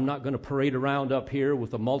 So I'm not going to parade around up here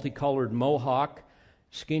with a multicolored mohawk,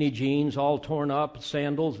 skinny jeans all torn up,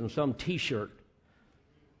 sandals, and some T-shirt.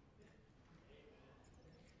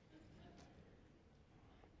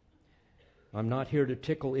 I'm not here to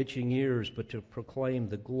tickle itching ears, but to proclaim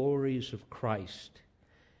the glories of Christ.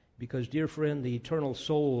 Because, dear friend, the eternal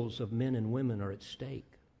souls of men and women are at stake.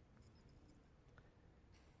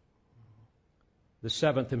 The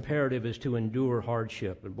seventh imperative is to endure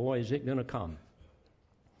hardship. And boy, is it going to come.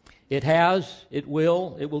 It has, it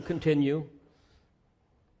will continue.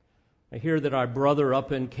 I hear that our brother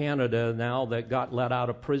up in Canada now that got let out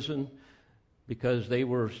of prison because they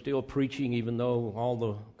were still preaching even though all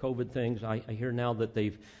the COVID things, I hear now that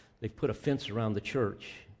they've put a fence around the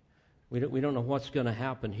church. We don't know what's going to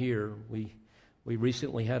happen here. We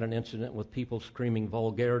recently had an incident with people screaming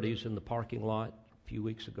vulgarities in the parking lot a few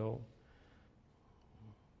weeks ago.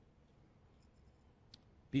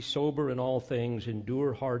 Be sober in all things,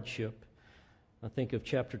 endure hardship. I think of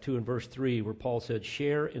chapter 2 and verse 3 where Paul said,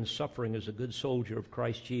 share in suffering as a good soldier of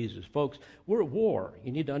Christ Jesus. Folks, we're at war.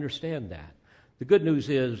 You need to understand that. The good news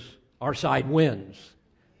is our side wins.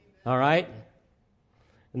 All right?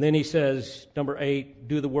 And then he says, number 8,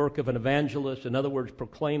 do the work of an evangelist. In other words,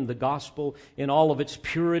 proclaim the gospel in all of its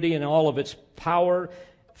purity and all of its power.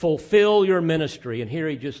 Fulfill your ministry. And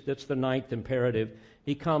here that's the 9th imperative.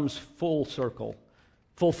 He comes full circle.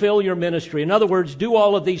 Fulfill your ministry. In other words, do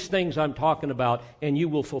all of these things I'm talking about, and you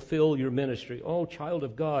will fulfill your ministry. Oh, child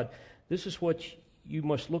of God, this is what you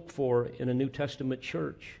must look for in a New Testament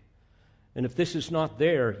church. And if this is not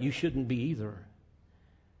there, you shouldn't be either.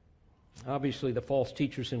 Obviously, the false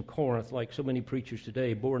teachers in Corinth, like so many preachers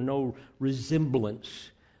today, bore no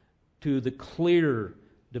resemblance to the clear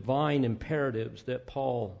divine imperatives that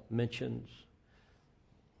Paul mentions.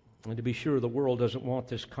 And to be sure, the world doesn't want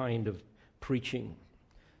this kind of preaching,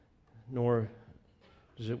 nor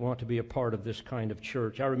does it want to be a part of this kind of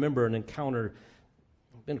church. I remember an encounter,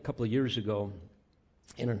 been a couple of years ago,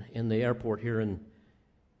 in the airport here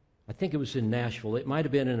I think it was in Nashville. It might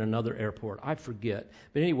have been in another airport. I forget.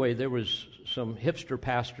 But anyway, there was some hipster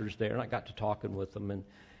pastors there, and I got to talking with them.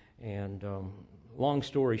 And long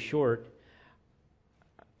story short,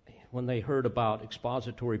 when they heard about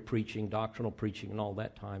expository preaching, doctrinal preaching, and all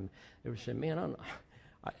that time, they were saying, man,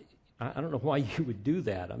 I don't know why you would do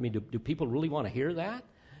that. I mean, do people really want to hear that?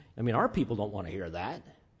 I mean, our people don't want to hear that.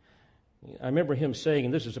 I remember him saying,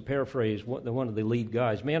 and this is a paraphrase, one of the lead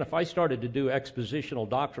guys, man, if I started to do expositional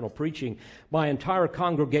doctrinal preaching, my entire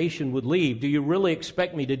congregation would leave. Do you really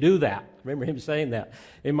expect me to do that? I remember him saying that.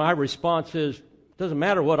 And my response is, it doesn't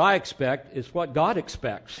matter what I expect, it's what God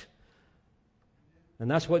expects. And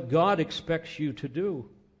that's what God expects you to do.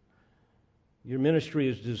 Your ministry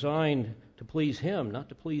is designed to please Him, not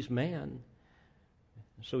to please man.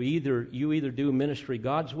 So you either do ministry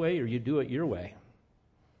God's way or you do it your way.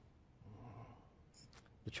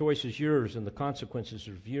 The choice is yours and the consequences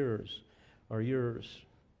are yours.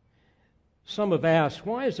 Some have asked,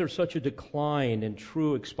 why is there such a decline in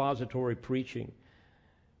true expository preaching?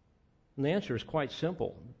 And the answer is quite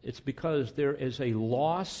simple. It's because there is a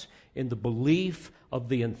loss in the belief of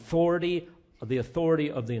the authority of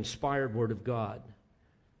the inspired Word of God.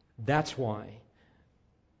 That's why.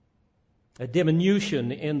 A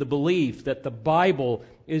diminution in the belief that the Bible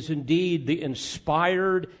is indeed the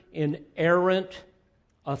inspired, inerrant,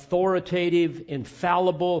 authoritative,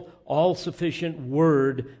 infallible, all-sufficient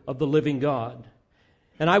Word of the living God.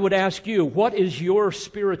 And I would ask you, what is your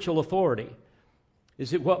spiritual authority?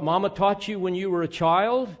 Is it what Mama taught you when you were a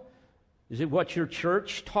child? Is it what your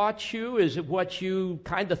church taught you? Is it what you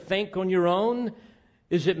kind of think on your own?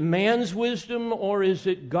 Is it man's wisdom or is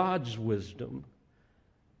it God's wisdom?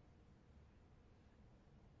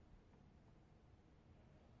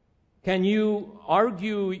 Can you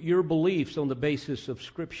argue your beliefs on the basis of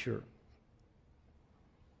Scripture?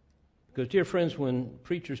 Because, dear friends, when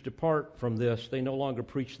preachers depart from this, they no longer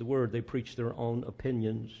preach the Word, they preach their own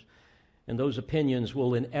opinions. And those opinions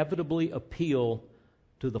will inevitably appeal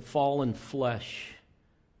to the fallen flesh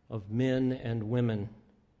of men and women.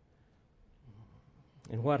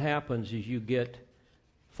 And what happens is you get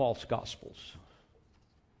false gospels.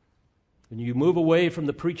 When you move away from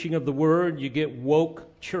the preaching of the Word, you get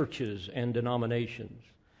woke churches and denominations.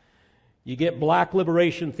 You get black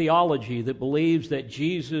liberation theology that believes that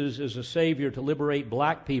Jesus is a Savior to liberate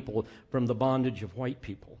black people from the bondage of white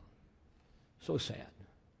people. So sad.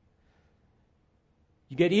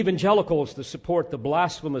 You get evangelicals that support the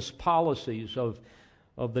blasphemous policies of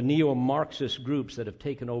the neo-Marxist groups that have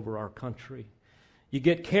taken over our country. You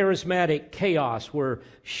get charismatic chaos where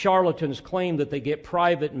charlatans claim that they get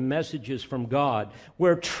private messages from God,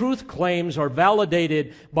 where truth claims are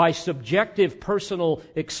validated by subjective personal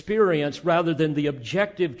experience rather than the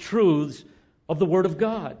objective truths of the Word of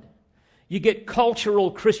God. You get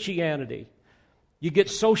cultural Christianity. You get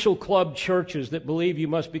social club churches that believe you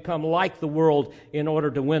must become like the world in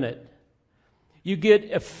order to win it. You get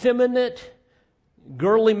effeminate,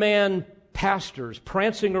 girly man pastors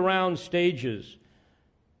prancing around stages,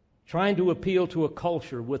 trying to appeal to a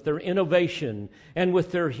culture with their innovation and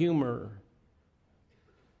with their humor.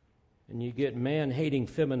 And you get man-hating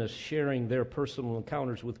feminists sharing their personal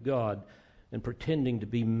encounters with God and pretending to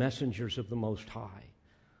be messengers of the Most High.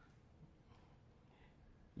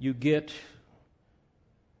 You get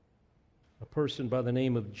a person by the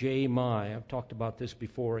name of J. Mai. I've talked about this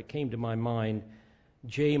before. It came to my mind.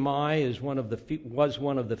 J. Mai was one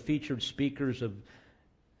of the featured speakers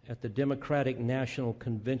at the Democratic National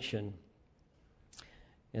Convention.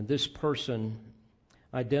 And this person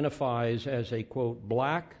identifies as a, quote,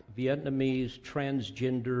 black, Vietnamese,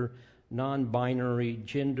 transgender, non-binary,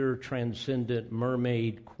 gender-transcendent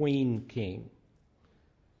mermaid queen king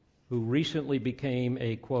who recently became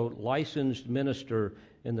a, quote, licensed minister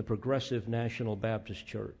in the Progressive National Baptist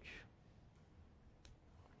Church.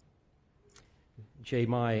 J.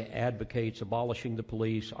 Mai advocates abolishing the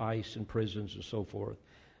police, ICE, and prisons, and so forth.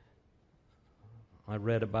 I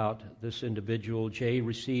read about this individual. Jay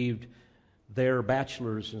received their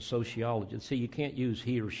bachelor's in sociology. See, you can't use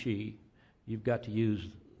he or she. You've got to use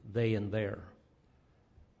they and their.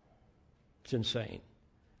 It's insane.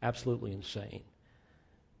 Absolutely insane.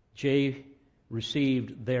 Jay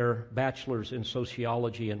received their bachelor's in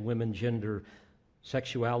sociology and women, gender,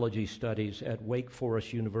 sexuality studies at Wake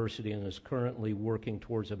Forest University and is currently working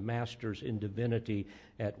towards a master's in divinity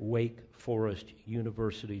at Wake Forest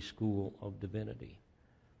University School of Divinity.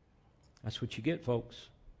 That's what you get, folks.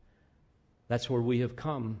 That's where we have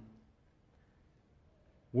come.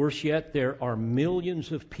 Worse yet, there are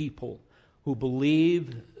millions of people who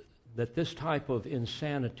believe that this type of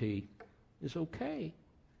insanity is okay.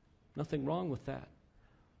 Nothing wrong with that.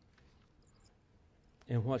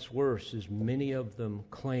 And what's worse is many of them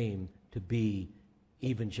claim to be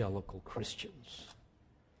evangelical Christians.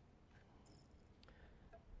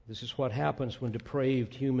 This is what happens when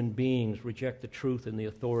depraved human beings reject the truth and the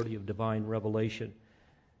authority of divine revelation,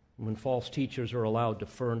 when false teachers are allowed to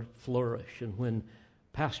flourish, and when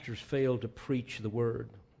pastors fail to preach the Word.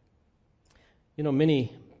 You know,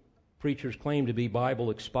 many preachers claim to be Bible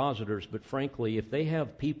expositors, but frankly, if they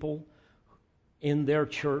have people in their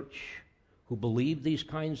church who believe these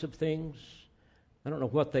kinds of things, I don't know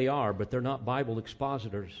what they are, but they're not Bible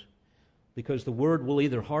expositors, because the Word will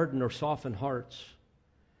either harden or soften hearts.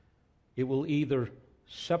 It will either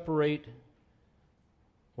separate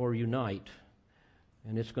or unite,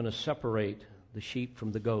 and it's going to separate the sheep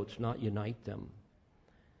from the goats, not unite them.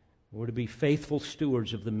 We're to be faithful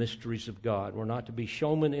stewards of the mysteries of God. We're not to be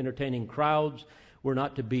showmen entertaining crowds. We're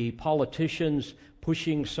not to be politicians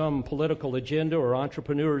pushing some political agenda or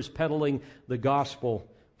entrepreneurs peddling the gospel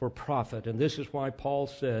for profit. And this is why Paul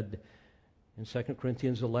said in 2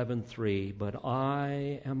 Corinthians 11:3, "But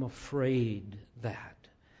I am afraid that,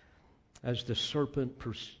 as the serpent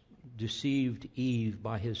deceived Eve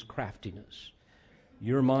by his craftiness,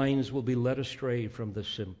 your minds will be led astray from the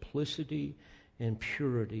simplicity and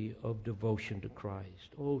purity of devotion to Christ."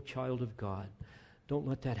 Oh, child of God, don't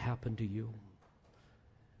let that happen to you.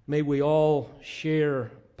 May we all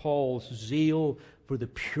share Paul's zeal for the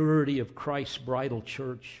purity of Christ's bridal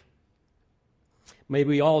church. May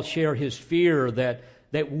we all share his fear that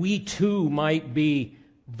we too might be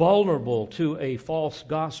vulnerable to a false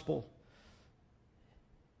gospel.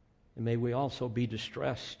 And may we also be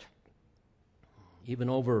distressed even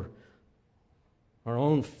over our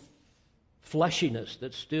own fleshiness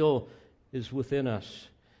that still is within us,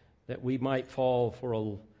 that we might fall for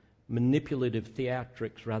a manipulative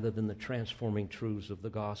theatrics rather than the transforming truths of the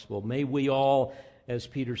gospel. May we all, as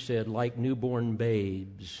Peter said, like newborn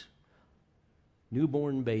babies,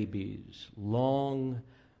 long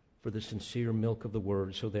for the sincere milk of the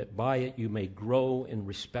word, so that by it you may grow in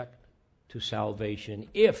respect to salvation,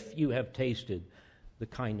 if you have tasted the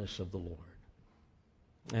kindness of the Lord.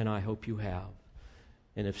 And I hope you have.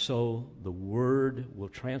 And if so, the Word will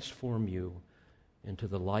transform you into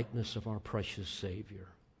the likeness of our precious Savior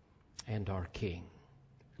and our King.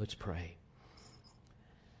 Let's pray.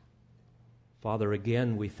 Father,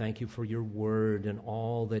 again, we thank you for your Word and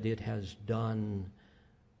all that it has done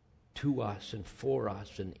to us and for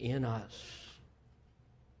us and in us,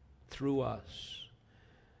 through us.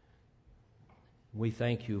 We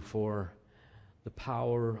thank you for the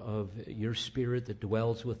power of your Spirit that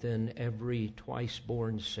dwells within every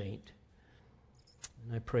twice-born saint.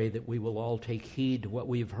 And I pray that we will all take heed to what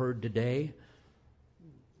we have heard today,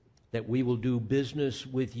 that we will do business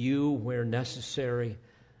with you where necessary,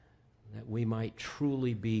 that we might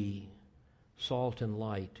truly be salt and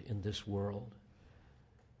light in this world.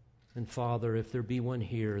 And Father, if there be one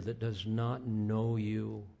here that does not know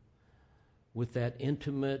you with that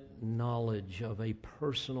intimate knowledge of a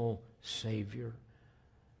personal Savior,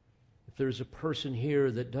 if there's a person here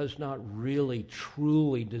that does not really,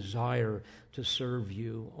 truly desire to serve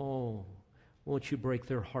you, oh, won't you break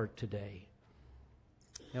their heart today?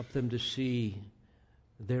 Help them to see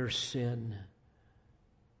their sin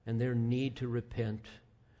and their need to repent,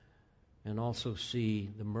 and also see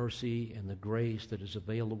the mercy and the grace that is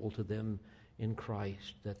available to them in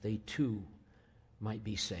Christ, that they too might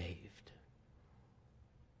be saved.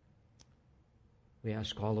 We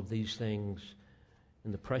ask all of these things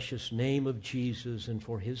in the precious name of Jesus and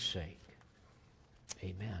for his sake.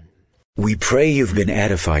 Amen. We pray you've been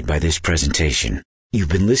edified by this presentation. You've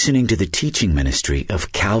been listening to the teaching ministry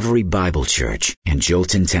of Calvary Bible Church in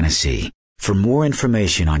Jolton, Tennessee. For more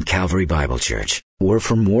information on Calvary Bible Church, or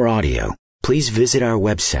for more audio, please visit our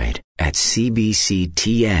website at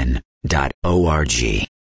cbctn.org.